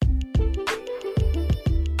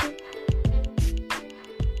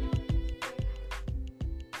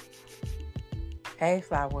Hey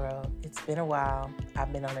Fly World, it's been a while.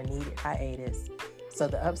 I've been on a needed hiatus. So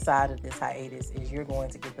the upside of this hiatus is you're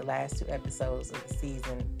going to get the last 2 episodes of the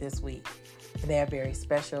season this week. And they are very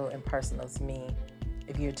special and personal to me.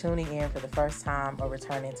 If you're tuning in for the first time or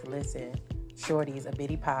returning to listen, Shorties, a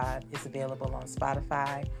bitty pod, is available on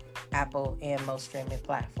Spotify, Apple, and most streaming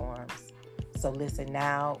platforms. So listen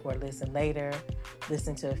now or listen later.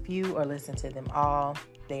 Listen to a few or listen to them all.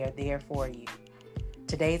 They are there for you.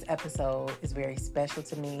 Today's episode is very special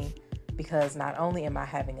to me because not only am I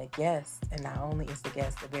having a guest, and not only is the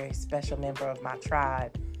guest a very special member of my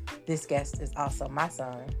tribe, this guest is also my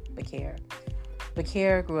son, Baqer.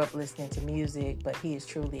 Baqer grew up listening to music, but he is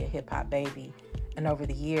truly a hip-hop baby, and over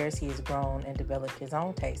the years he has grown and developed his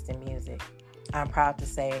own taste in music. I'm proud to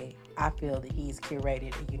say I feel that he's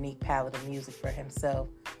curated a unique palette of music for himself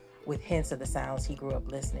with hints of the sounds he grew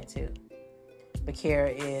up listening to.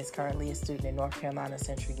 Baqer is currently a student at North Carolina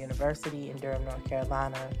Central University in Durham, North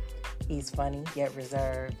Carolina. He's funny yet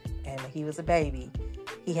reserved, and when he was a baby,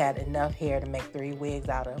 he had enough hair to make 3 wigs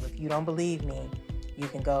out of. If you don't believe me, you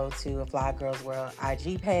can go to a Fly Girls World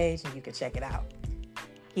IG page and you can check it out.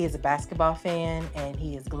 He is a basketball fan, and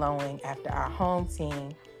he is glowing after our home team,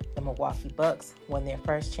 the Milwaukee Bucks, won their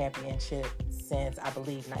first championship since, I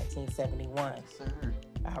believe, 1971. Sir.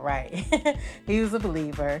 All right. He was a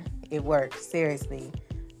believer. It worked, seriously.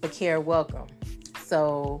 Baqer, welcome.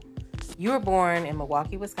 So, you were born in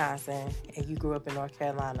Milwaukee, Wisconsin, and you grew up in North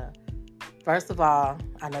Carolina. First of all,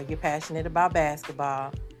 I know you're passionate about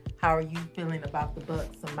basketball. How are you feeling about the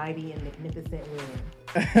Bucks, a mighty and magnificent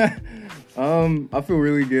win? I feel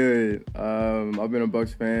really good. I've been a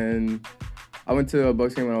Bucks fan. I went to a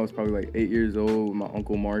Bucks game when I was probably like 8 years old with my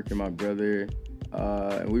uncle Mark and my brother.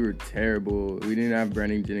 And we were terrible. We didn't have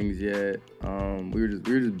Brandon Jennings yet. We were just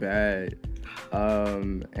bad.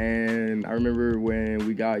 And I remember when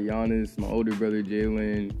we got Giannis, my older brother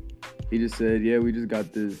Jalen, he just said, yeah, we just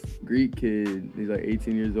got this Greek kid. He's like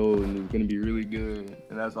 18 years old and he's going to be really good.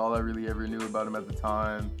 And that's all I really ever knew about him at the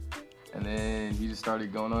time. And then he just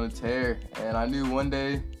started going on a tear. And I knew one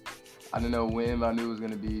day, I didn't know when, but I knew it was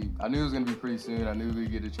going to be pretty soon. I knew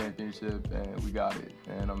we'd get a championship, and we got it.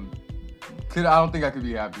 And I don't think I could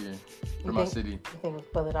be happier for my city. You think we'll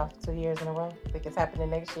pull it off 2 years in a row? You think it's happening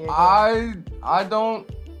next year? I don't.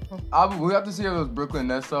 We have to see how those Brooklyn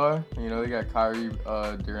Nets are. You know, they got Kyrie,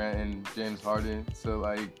 Durant, and James Harden. So,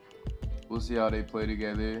 like, we'll see how they play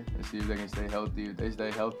together and see if they can stay healthy. If they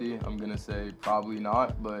stay healthy, I'm going to say probably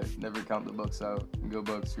not, but never count the Bucks out. Go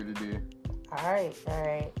Bucks, through the deer. All right.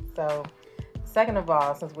 So, second of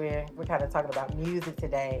all, since we're kind of talking about music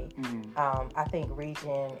today, I think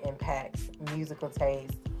region impacts musical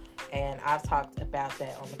taste, and I've talked about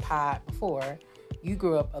that on the pod before. You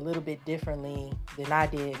grew up a little bit differently than I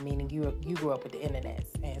did, meaning you grew up with the internet,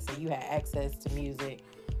 and so you had access to music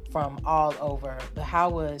from all over. But how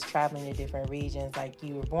was traveling to different regions? Like,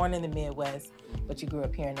 you were born in the Midwest, but you grew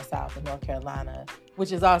up here in the South in North Carolina,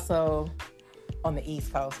 which is also on the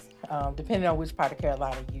East Coast. Depending on which part of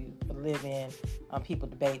Carolina you live in, people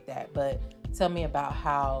debate that. But tell me about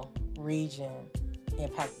how region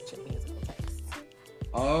impacted your musical taste.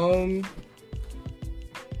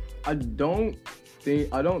 I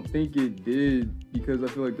don't think it did, because I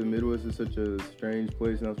feel like the Midwest is such a strange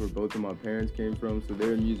place, and that's where both of my parents came from. So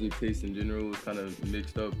their music taste in general was kind of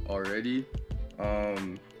mixed up already.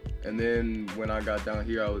 And then when I got down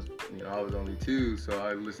here, I was only 2, so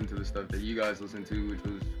I listened to the stuff that you guys listened to, which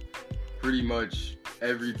was pretty much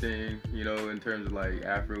everything, you know, in terms of like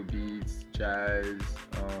Afro beats, jazz,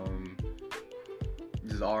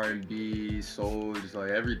 just R&B, soul, just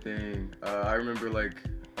like everything. I remember, like,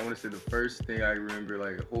 I want to say the first thing I remember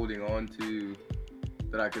like holding on to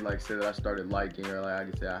that I could like say that I started liking, or like I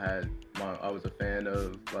could say I was a fan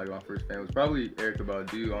of, like my first fan was probably Erykah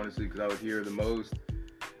Badu, honestly, because I would hear her the most.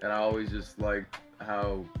 And I always just liked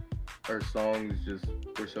how her songs just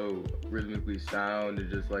were so rhythmically sound, and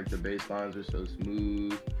just like the bass lines were so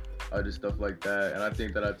smooth, just stuff like that. And I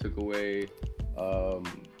think that I took away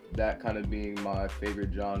that kind of being my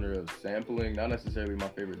favorite genre of sampling, not necessarily my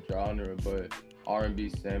favorite genre, but R&B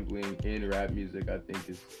sampling in rap music, I think,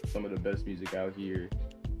 is some of the best music out here.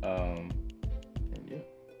 And yeah.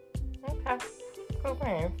 Okay, cool,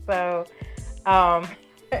 man. So,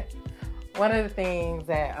 one of the things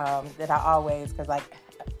that I always, because like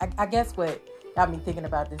I guess what got me thinking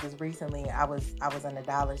about this is recently I was in a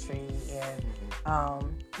Dollar Tree, and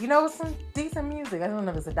it was some decent music. I don't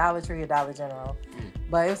know if it's a Dollar Tree or Dollar General,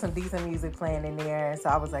 but it was some decent music playing in there. And so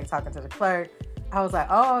I was like talking to the clerk. I was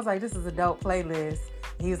like, this is a dope playlist.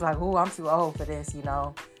 He was like, ooh, I'm too old for this, you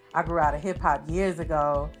know. I grew out of hip hop years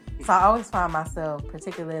ago. So I always find myself,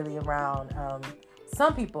 particularly around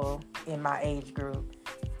some people in my age group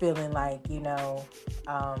feeling like, you're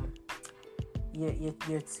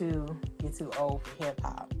too old for hip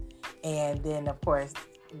hop. And then of course,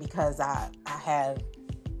 because I have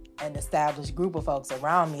an established group of folks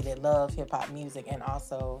around me that love hip hop music and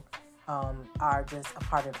also are just a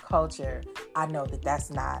part of the culture, I know that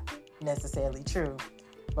that's not necessarily true.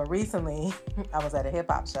 But recently, I was at a hip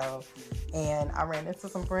hop show and I ran into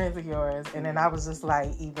some friends of yours, and then I was just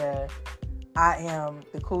like, either I am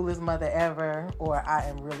the coolest mother ever, or I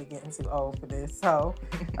am really getting too old for this. So,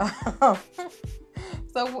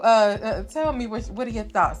 tell me, what are your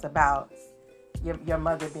thoughts about your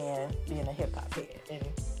mother being a hip hop head? And...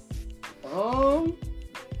 oh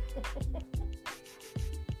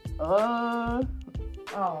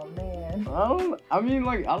man.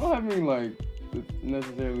 I don't have any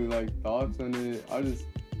necessarily thoughts on it. I just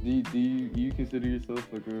do you consider yourself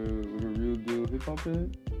like a real deal hip hop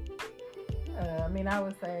head? I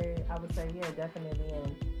would say yeah, definitely.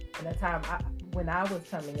 In the time when I was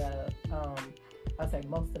coming up, I would say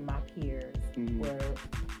most of my peers were,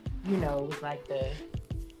 it was like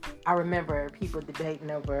I remember people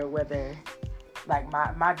debating over whether,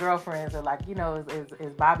 my girlfriends are like,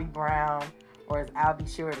 is Bobby Brown or is Albie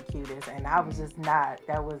Shore the cutest? And I was just not.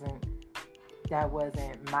 That wasn't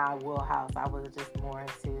my wheelhouse. I was just more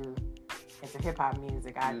into hip hop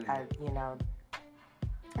music. I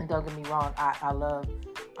and don't get me wrong, I love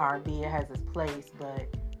R&B. It has its place, but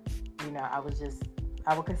I would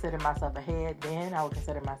consider myself a head then. I would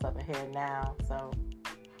consider myself a head now. So,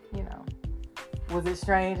 was it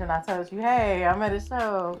strange? And I told you, hey, I'm at a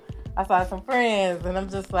show. I saw some friends, and I'm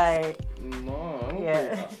just like, no,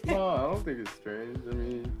 I don't think it's strange. I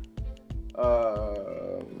mean,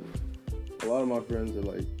 a lot of my friends are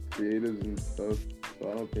creatives and stuff, so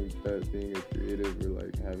I don't think that being a creative or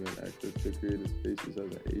having access to creative spaces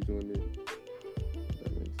has an age limit. If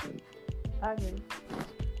that makes sense.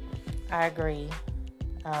 I agree.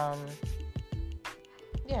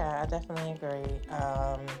 Yeah, I definitely agree.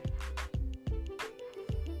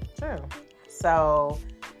 True. So,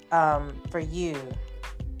 for you,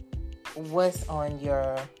 what's on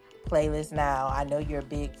your playlist now? I know you're a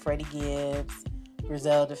big Freddie Gibbs,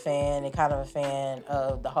 Griselda fan, and kind of a fan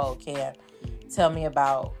of the whole camp. Tell me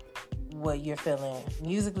about what you're feeling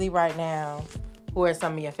musically right now. Who are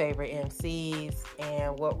some of your favorite MCs,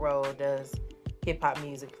 and what role does hip hop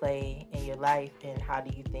music play in your life, and how do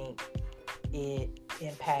you think it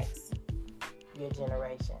impacts your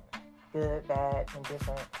generation? Good, bad,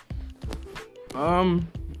 indifferent? I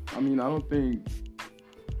don't think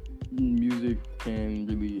music can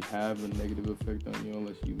really have a negative effect on you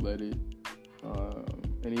unless you let it.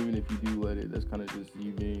 And even if you do let it, that's kind of just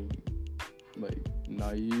you being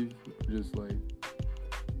naive, just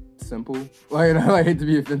simple. I hate to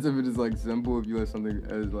be offensive, but it's simple if you let something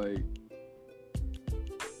as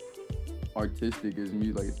artistic as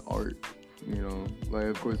music, it's art.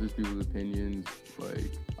 Of course there's people's opinions,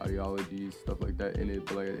 ideologies, stuff like that in it,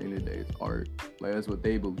 but at the end of the day, it's art. That's what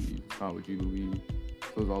they believe. It's not what you believe.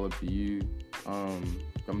 So it's all up to you.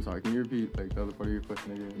 I'm sorry, can you repeat the other part of your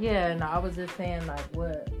question again? Yeah, no, I was just saying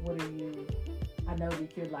what are you? I know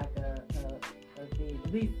that you're a big,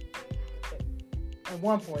 at least at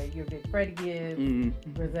one point, you're a big Freddie Gibbs,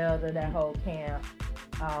 Griselda, that whole camp.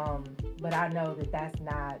 But I know that's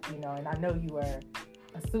not, and I know you were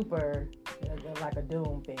a super, a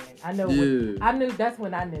Doom fan. I know. Yeah. I knew that's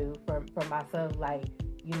when I knew for myself, that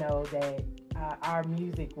our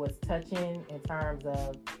music was touching in terms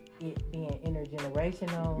of it being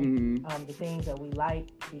intergenerational. The things that we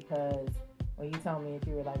like, because when you told me that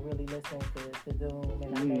you were really listening to Doom,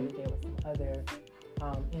 and I know that there were some other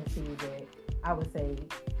MCs that I would say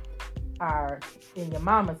are in your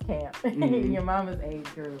mama's camp, in your mama's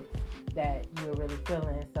age group, that you were really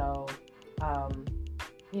feeling. So,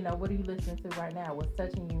 what are you listening to right now? What's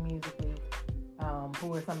touching you musically?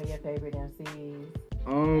 Who are some of your favorite MCs?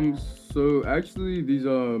 So actually these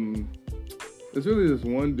it's really this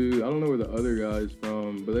one dude. I don't know where the other guy's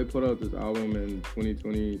from, but they put out this album in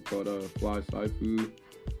 2020 called Fly Sci-Fu,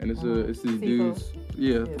 and it's these dudes.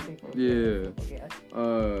 Yeah.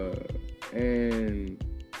 And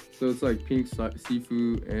so it's Pink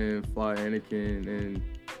Seafood and Fly Anakin, and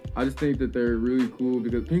I just think that they're really cool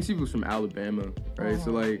because Pink Seafood's from Alabama, right?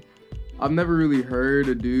 So I've never really heard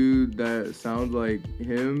a dude that sounds like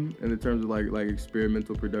him in the terms of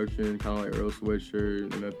experimental production, kind of Earl Sweatshirt,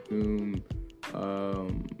 MF Doom.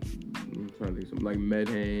 I'm trying to think something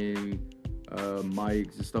Medhane,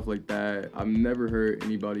 mics and stuff like that. I've never heard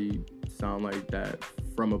anybody sound like that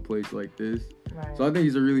from a place like this. Right. So I think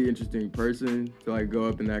he's a really interesting person to go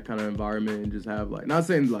up in that kind of environment and just have not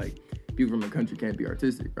saying people from the country can't be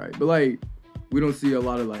artistic, right? But like, we don't see a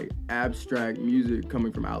lot of like abstract music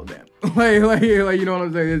coming from Alabama. like you know what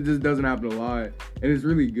I'm saying? It just doesn't happen a lot, and it's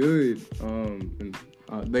really good. And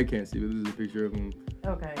they can't see, but this is a picture of him.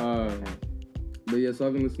 Okay. But yeah, so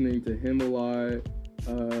I've been listening to him a lot.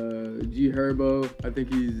 G Herbo, I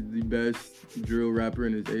think he's the best drill rapper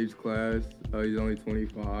in his age class. He's only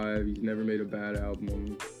 25. He's never made a bad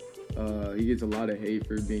album. He gets a lot of hate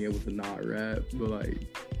for being able to not rap, but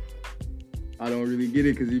like, I don't really get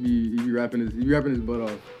it because he be rapping his butt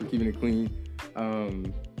off for keeping it clean.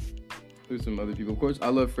 There's some other people, of course. I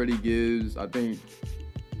love Freddie Gibbs.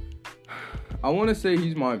 I want to say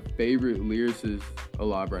he's my favorite lyricist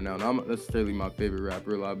alive right now. Not necessarily my favorite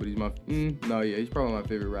rapper alive, but he's probably my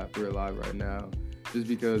favorite rapper alive right now. Just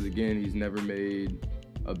because, again, he's never made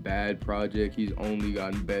a bad project. He's only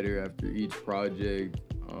gotten better after each project.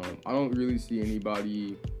 I don't really see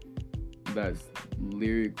anybody that's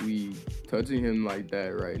lyrically touching him like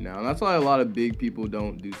that right now. And that's why a lot of big people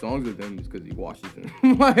don't do songs with him, just because he washes them.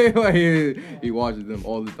 He washes them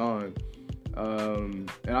all the time. And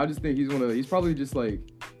I just think he's probably just like,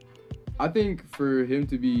 I think for him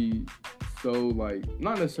to be so like,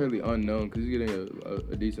 not necessarily unknown, because he's getting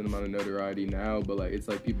a decent amount of notoriety now, but like, it's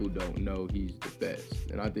like people don't know he's the best.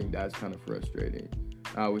 And I think that's kind of frustrating.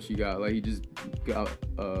 I wish he just got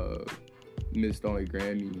missed on a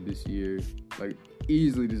Grammy this year. Like,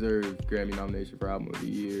 easily deserved Grammy nomination for Album of the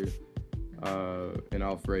Year. And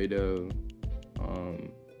Alfredo.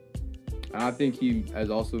 And I think he has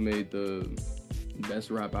also made the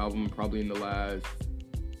best rap album probably in the last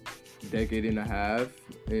decade and a half.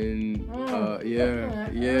 And in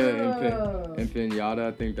Pinata,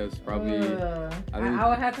 I think that's probably. I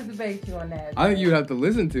would have to debate you on that. I think you'd have to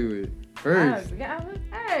listen to it first. I would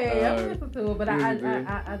listen to it, but I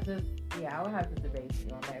would have to debate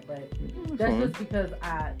you on that. But that's just because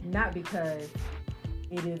not because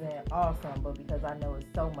it isn't awesome, but because I know it's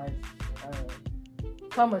so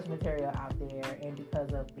much material out there, and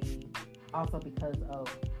because of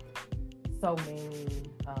so many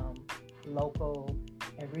local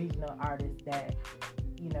and regional artists that,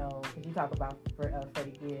 you know, because you talk about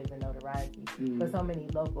Freddie Gibbs and notoriety, but so many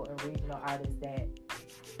local and regional artists that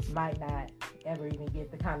might not ever even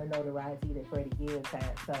get the kind of notoriety that Freddie Gibbs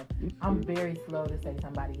has. So I'm very slow to say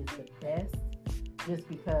somebody is the best, just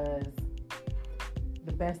because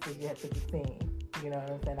the best is yet to be seen. You know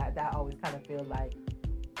what I'm saying? I always kind of feel like,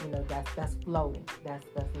 you know, that's floating. That's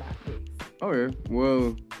not fixed. Okay,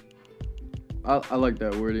 well, I like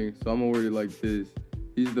that wording, so I'm gonna word it like this.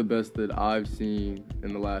 He's the best that I've seen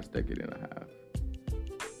in the last decade and a half.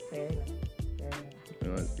 Fair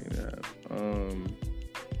enough.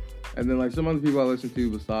 And then like some other people I listen to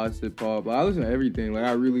besides hip hop, like I listen to everything. Like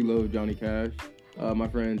I really love Johnny Cash. My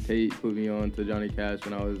friend Tate put me on to Johnny Cash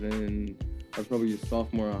when I was probably a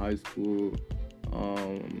sophomore in high school.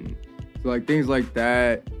 So like things like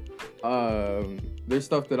that. There's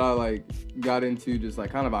stuff that I like got into just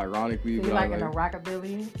like kind of ironically. So you like in a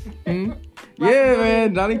rockabilly? Yeah,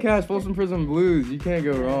 man, Johnny Cash, Folsom Prison Blues. You can't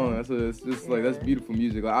go wrong. That's beautiful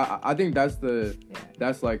music. Like I think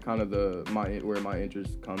that's like kind of where my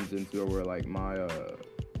interest comes into, or where like my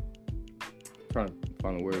trying to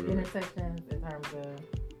find a word. Intersections in terms of.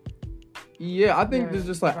 Yeah, I think there's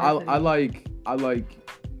just like I like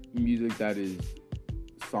music that is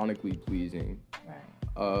sonically pleasing.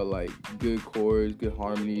 Like good chords, good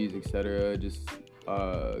harmonies, etc. Just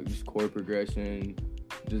chord progression,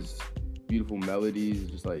 just beautiful melodies,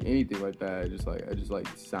 just like anything like that. It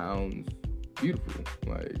just sounds beautiful.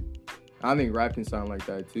 Like I think rap can sound like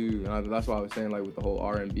that too, and that's why I was saying like with the whole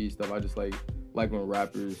R&B stuff. I just like when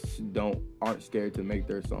rappers aren't scared to make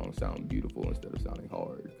their songs sound beautiful instead of sounding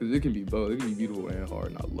hard, because it can be both. It can be beautiful and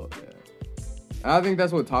hard, and I love that. And I think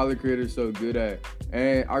that's what Tyler Creator's so good at,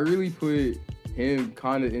 and I really put him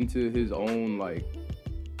kind of into his own like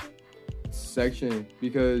section,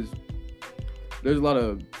 because there's a lot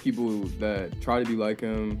of people that try to be like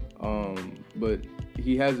him, but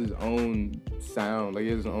he has his own sound, like he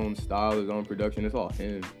has his own style, his own production. It's all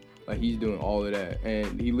him. Like he's doing all of that,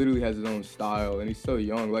 and he literally has his own style, and he's so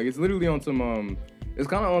young. Like it's literally on some it's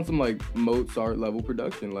kind of on some like Mozart level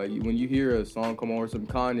production. Like when you hear a song come on, or some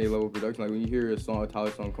Kanye level production, like when you hear a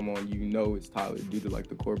Tyler song come on, you know it's Tyler due to like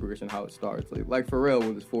the chord progression, how it starts. Like Pharrell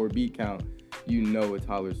with his 4-beat count, you know a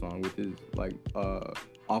Tyler song with his like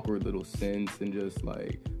awkward little synths and just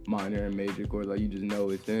like minor and major chords. Like you just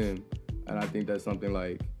know it's him, and I think that's something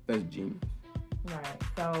like that's genius. Right.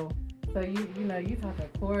 So you know you talking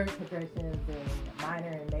chord progressions and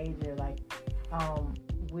minor and major, like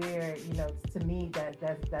where, you know, to me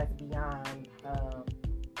that's beyond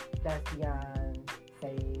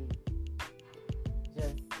say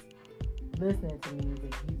listening to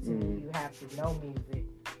music. You have to know music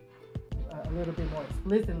a little bit more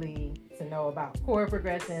explicitly to know about chord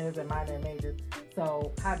progressions and minor and majors.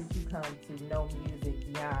 So how did you come to know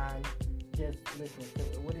music beyond just listening to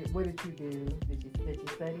it? What did you do? Did you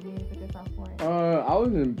study music at some point? I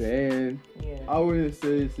was in band. Yeah. I wouldn't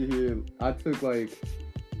say to here. I took like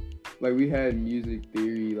we had music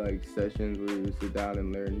theory like sessions where we would sit down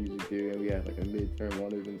and learn music theory, and we had like a midterm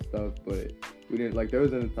on it and stuff. But we didn't like there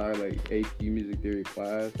was an entire like AQ music theory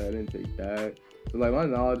class. I didn't take that. So like my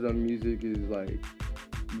knowledge on music is like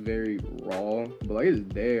very raw, but like it's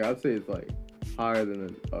there. I'd say it's like higher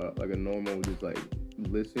than a normal just like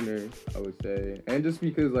listener, I would say. And just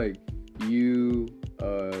because like you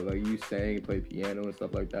sang and play piano and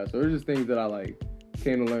stuff like that, so there's just things that I like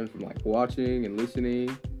came to learn from like watching and listening.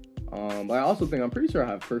 But I also think I'm pretty sure I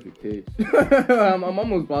have perfect pitch. I'm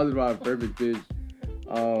almost positive I have perfect pitch.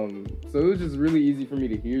 So it was just really easy for me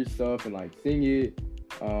to hear stuff and like sing it,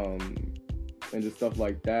 and just stuff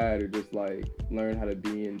like that, or just like learn how to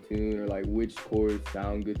be in tune, or like which chords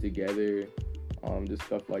sound good together. Just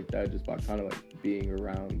stuff like that, just by kind of like being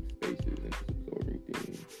around spaces and just absorbing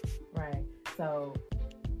things. Right. So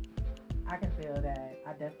I can feel that.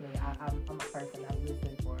 I'm a person that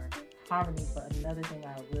listens for harmony, but another thing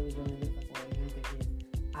I really, really listen for in music is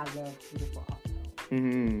I love beautiful off tones.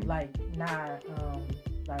 Mm-hmm. Like not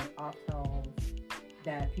like off tones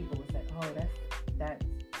that people would say, oh, that's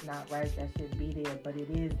not right, that shouldn't be there, but it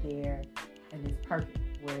is there and it's perfect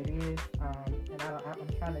where it is. And I'm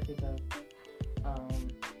trying to think of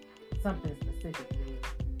something specifically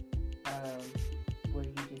where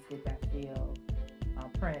you just get that feel.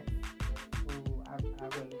 Prince, who I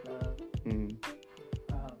really love,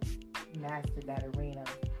 mastered that arena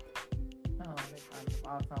in terms of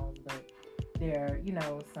all tones, but there,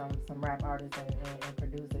 some rap artists and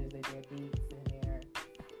producers and their beats and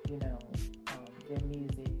their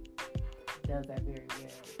music does that very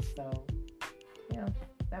well. So,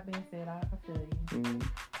 that being said, I feel you.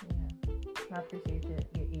 Yeah. I appreciate your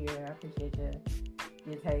ear. I appreciate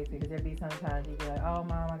your taste, because there'd be sometimes you'd be like, oh,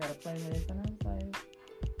 Mom, I got a playlist. And I was like,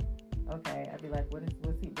 okay. I'd be like, what is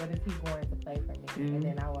he going to play for me? And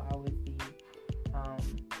then I will always be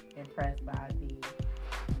impressed by the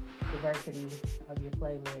diversity of your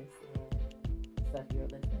playlist and stuff you're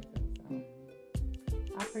listening to. So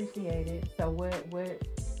I appreciate it. So what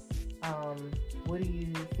do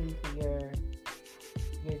you see for your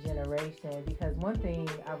generation? Because one thing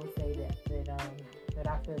I would say that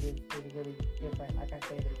I feel is really different, like I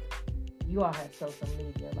said, is you all have social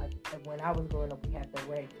media. Like when I was growing up, we had the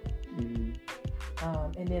radio.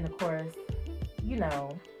 And then of course, we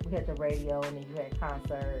had the radio, and then you had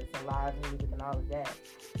concerts and live music and all of that.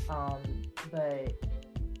 But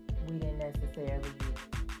we didn't necessarily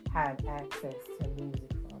have access to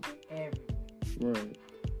music from everywhere. Right.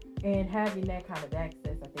 And having that kind of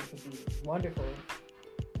access, I think, could be wonderful.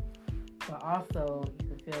 But also, you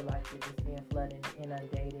could feel like you're just being flooded and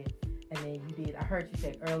inundated. And then I heard you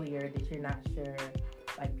say earlier that you're not sure,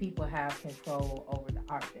 like, people have control over the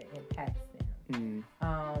art that impacts them.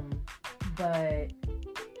 But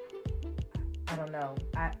I don't know.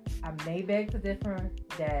 I may beg to differ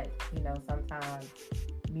that, sometimes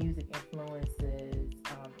music influences,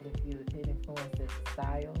 it influences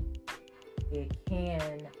style. It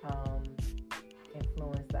can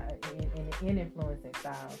influence in influencing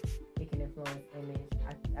style. It can influence image.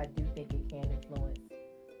 I do think it can influence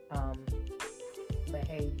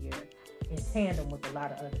behavior in tandem with a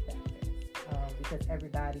lot of other factors, because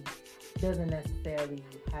everybody doesn't necessarily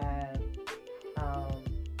have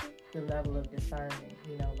the level of discernment.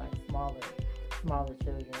 Like smaller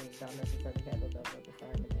children don't necessarily have the level of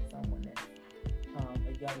discernment that someone that's a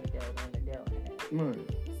young adult or an adult has. Right.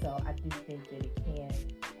 So I do think that it can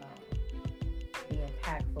be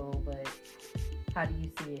impactful, but how do you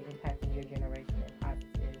see it impacting your generation in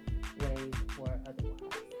positive ways or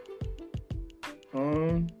otherwise?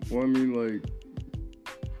 Well, I mean, like,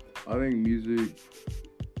 I think music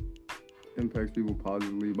impacts people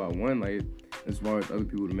positively by one, like, inspires other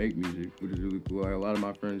people to make music, which is really cool. Like, a lot of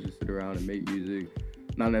my friends just sit around and make music,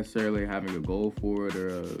 not necessarily having a goal for it or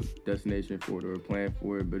a destination for it or a plan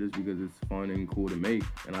for it, but just because it's fun and cool to make.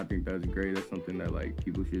 And I think that's great. That's something that, like,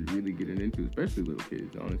 people should really get into, especially little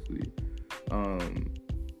kids, honestly.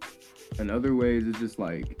 In other ways, it's just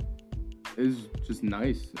like, it's just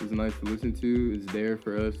nice. It's nice to listen to. It's there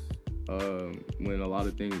for us when a lot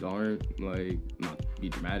of things aren't, like, not to be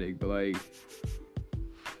dramatic, but like,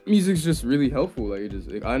 music's just really helpful. Like,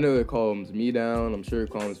 I know it calms me down. I'm sure it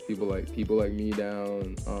calms people like me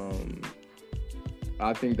down.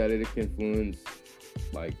 I think that it can influence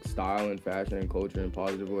like style and fashion and culture in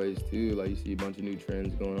positive ways too. Like you see a bunch of new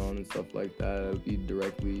trends going on and stuff like that. That would be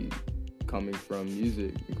directly coming from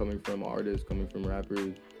music, coming from artists, coming from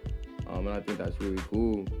rappers. And I think that's really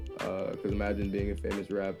cool. Because imagine being a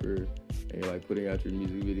famous rapper and you're like putting out your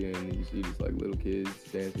music video and you see just like little kids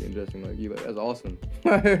dancing and dressing like you. Like that's awesome.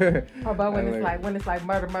 How about when it's like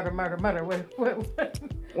murder?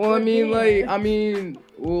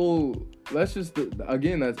 Well, let's just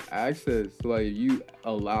again, that's access. Like you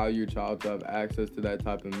allow your child to have access to that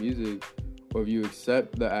type of music, or if you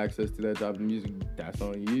accept the access to that type of music, that's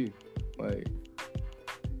on you. Like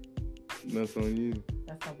that's on you.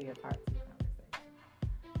 That's gonna be a part of the conversation.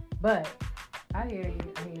 But I hear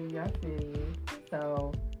you, I feel you.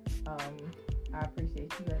 So I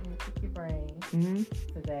appreciate you letting me pick your brain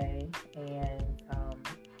today, and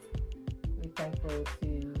we're thankful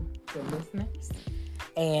to the listeners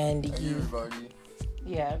and you. Everybody.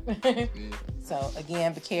 Yeah. So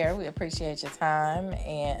again, Baqer, we appreciate your time,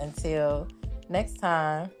 and until next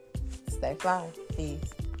time, stay fly.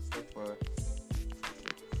 Peace.